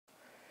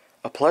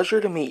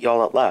pleasure to meet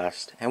y'all at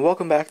last, and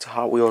welcome back to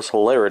Hot Wheels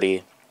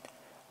Hilarity.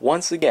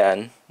 Once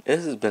again, it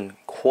has been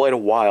quite a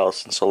while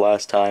since the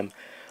last time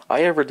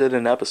I ever did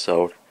an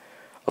episode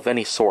of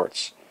any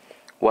sorts.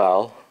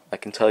 Well, I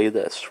can tell you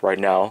this right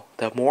now,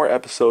 that more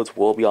episodes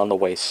will be on the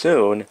way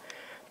soon,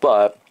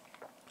 but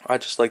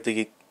I'd just like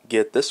to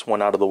get this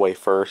one out of the way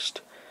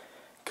first,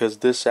 because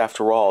this,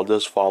 after all,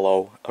 does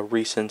follow a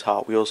recent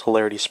Hot Wheels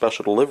Hilarity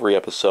special delivery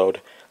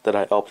episode that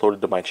I uploaded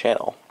to my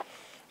channel.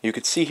 You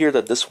can see here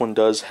that this one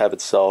does have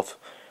itself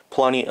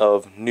plenty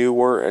of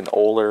newer and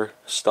older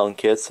stunt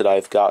kits that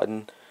I've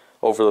gotten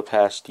over the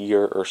past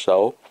year or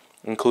so,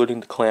 including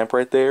the clamp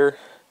right there,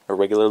 a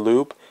regular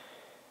loop,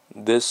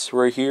 this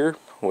right here,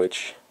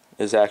 which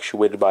is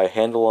actuated by a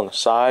handle on the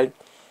side.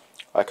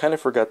 I kind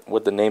of forgot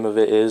what the name of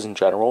it is in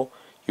general.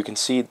 You can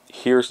see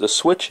here's the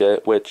switch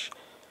it, which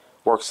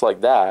works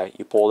like that.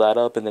 You pull that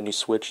up and then you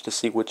switch to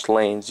see which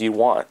lanes you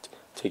want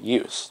to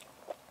use.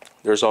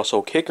 There's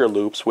also kicker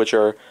loops, which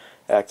are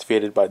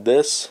activated by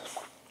this,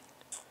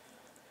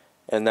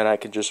 and then I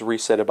can just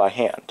reset it by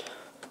hand.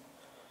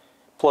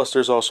 Plus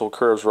there's also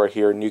curves right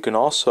here, and you can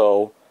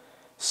also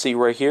see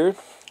right here,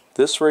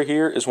 this right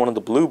here is one of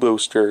the blue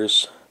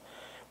boosters,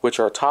 which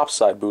are top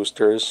side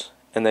boosters,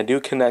 and they do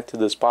connect to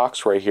this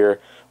box right here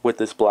with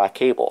this black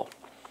cable.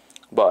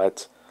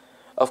 But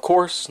of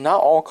course, not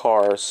all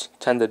cars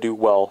tend to do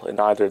well in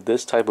either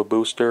this type of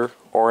booster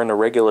or in a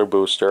regular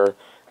booster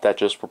that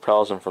just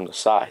propels them from the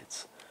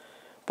sides.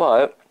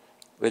 But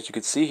as you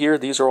can see here,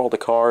 these are all the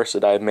cars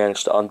that I've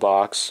managed to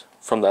unbox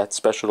from that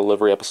special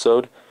delivery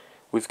episode.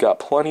 We've got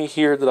plenty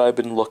here that I've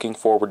been looking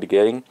forward to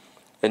getting,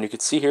 and you can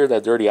see here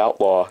that Dirty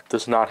Outlaw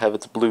does not have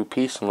its blue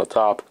piece on the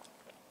top.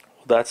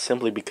 That's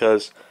simply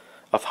because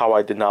of how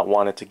I did not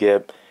want it to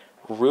get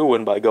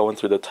ruined by going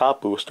through the top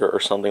booster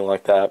or something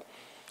like that.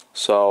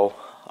 So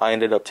I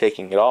ended up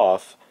taking it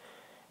off,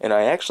 and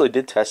I actually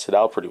did test it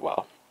out pretty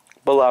well.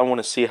 But I want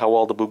to see how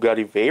well the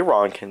Bugatti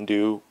Veyron can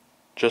do,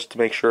 just to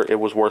make sure it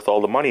was worth all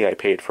the money I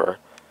paid for.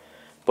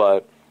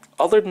 But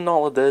other than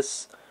all of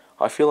this,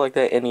 I feel like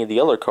that any of the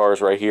other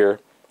cars right here,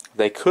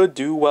 they could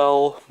do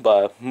well,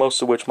 but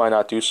most of which might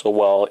not do so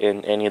well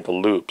in any of the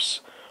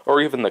loops,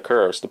 or even the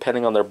curves,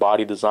 depending on their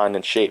body design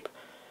and shape.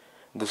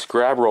 This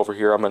grabber over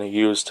here I'm going to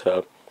use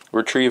to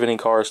retrieve any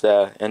cars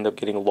that end up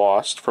getting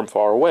lost from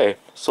far away.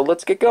 So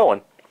let's get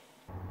going.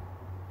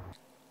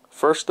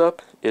 First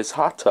up is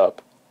Hot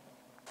Tub.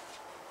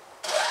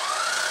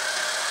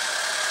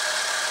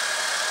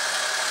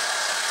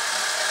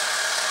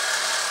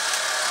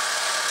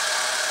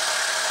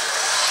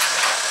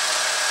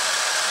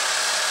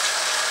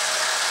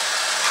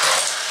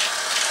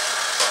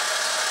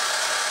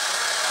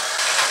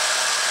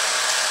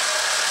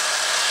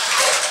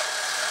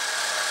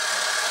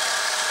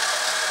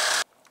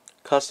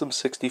 Custom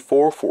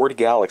 64 Ford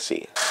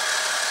Galaxy.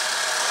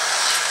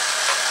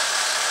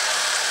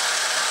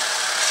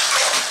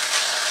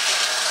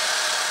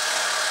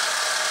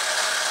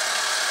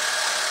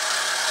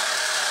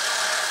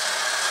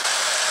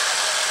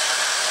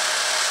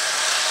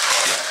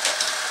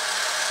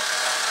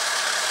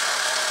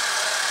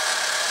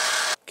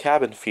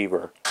 Cabin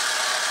Fever.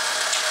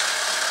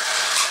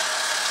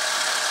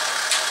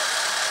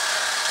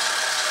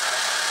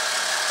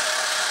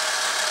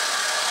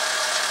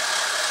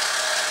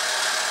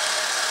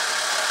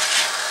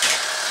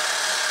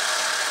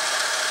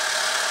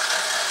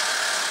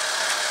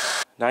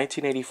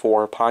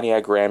 (1984)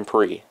 Pontiac Grand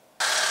Prix.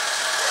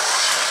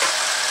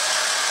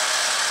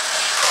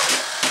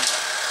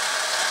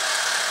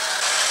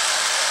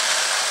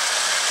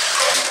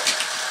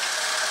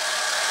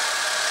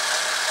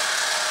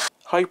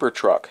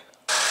 Hypertruck.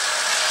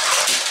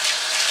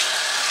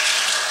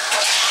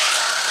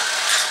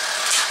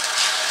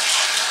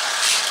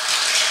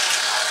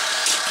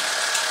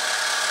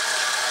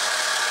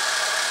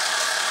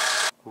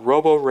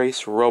 Robo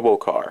Race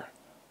Robocar.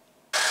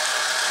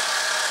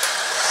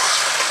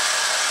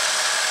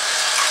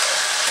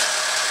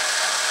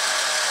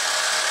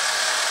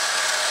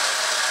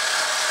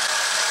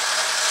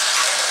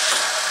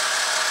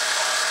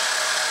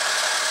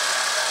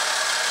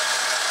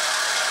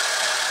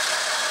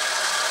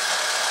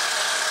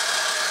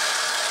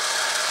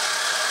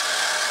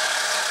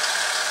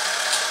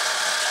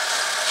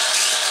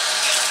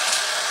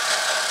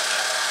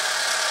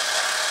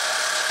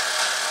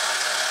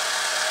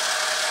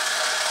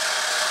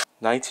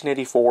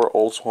 (1984)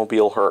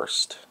 Oldsmobile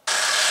Hearst.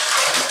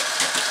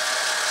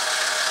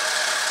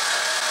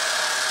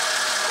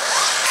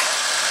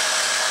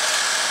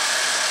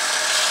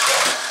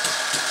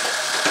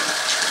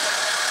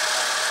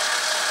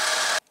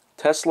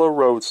 Tesla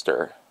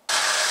Roadster.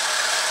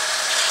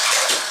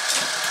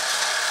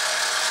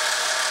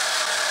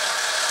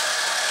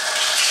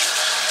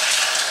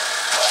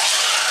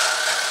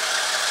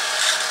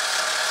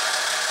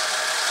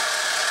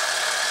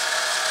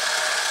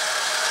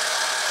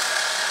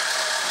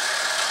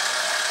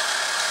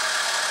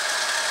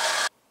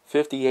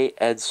 '58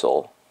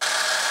 Edsel.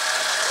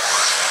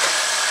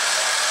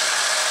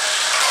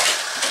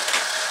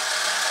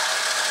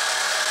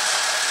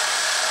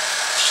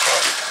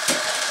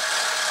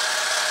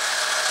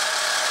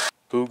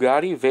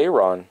 Bugatti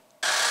Veyron.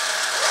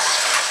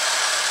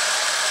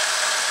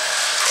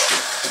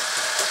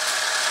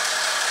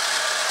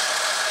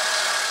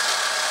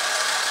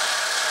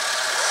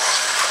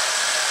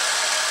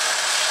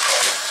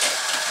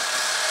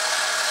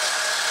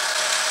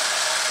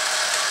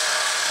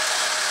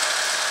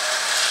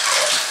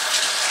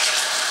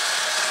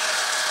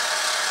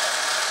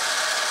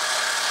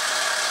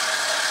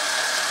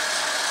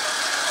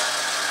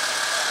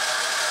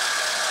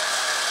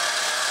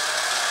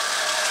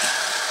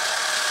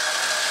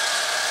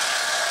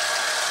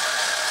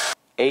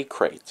 A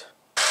crate.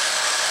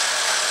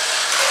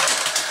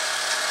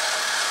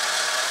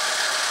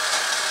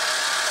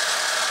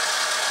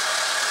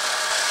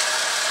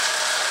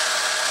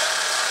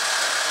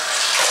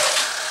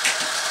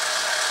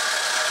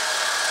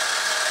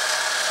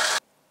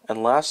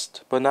 And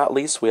last but not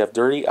least, we have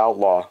Dirty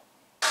Outlaw.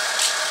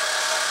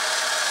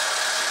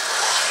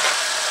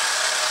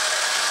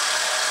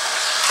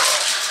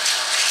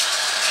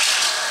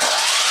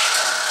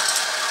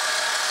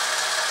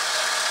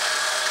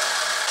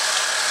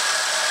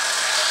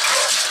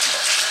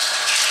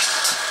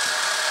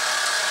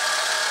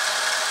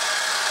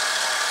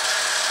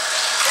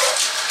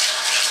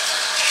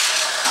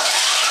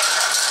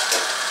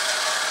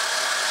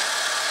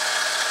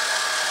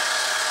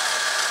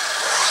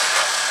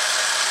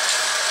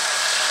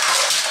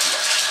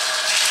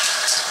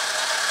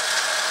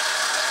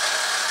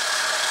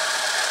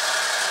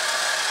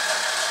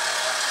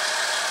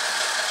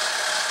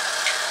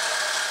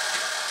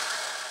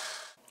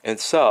 And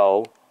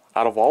so,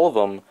 out of all of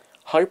them,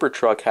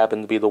 Hypertruck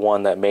happened to be the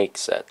one that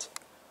makes it.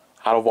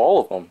 Out of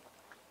all of them.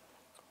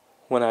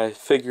 When I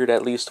figured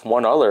at least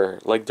one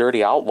other, like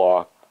Dirty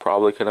Outlaw,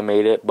 probably could have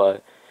made it,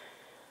 but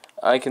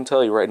I can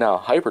tell you right now,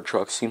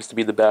 Hypertruck seems to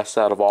be the best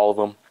out of all of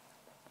them.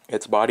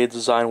 Its body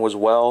design was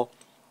well,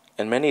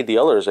 and many of the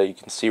others that you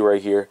can see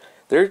right here,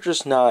 they're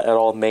just not at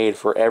all made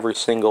for every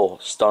single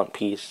stunt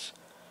piece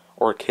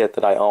or kit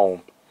that I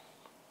own.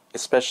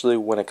 Especially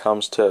when it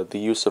comes to the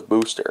use of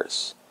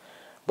boosters.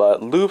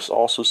 But loops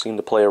also seem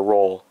to play a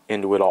role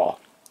into it all.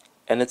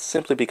 And it's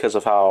simply because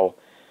of how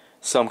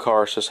some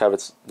cars just have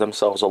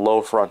themselves a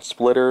low front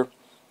splitter.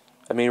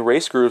 I mean,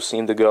 Race Grooves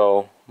seem to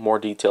go more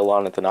detail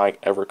on it than I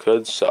ever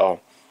could,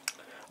 so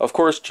of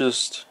course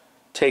just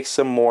take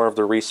some more of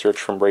the research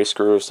from Race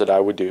Grooves that I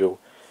would do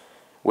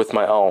with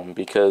my own,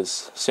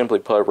 because simply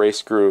put,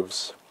 Race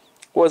Grooves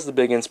was the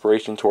big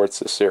inspiration towards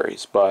this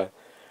series. But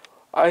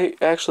I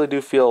actually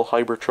do feel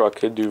Hypertruck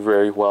could do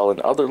very well in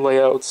other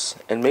layouts,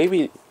 and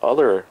maybe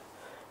other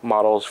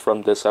models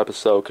from this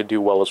episode could do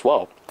well as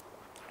well.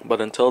 But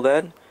until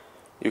then,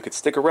 you could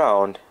stick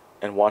around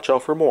and watch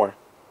out for more.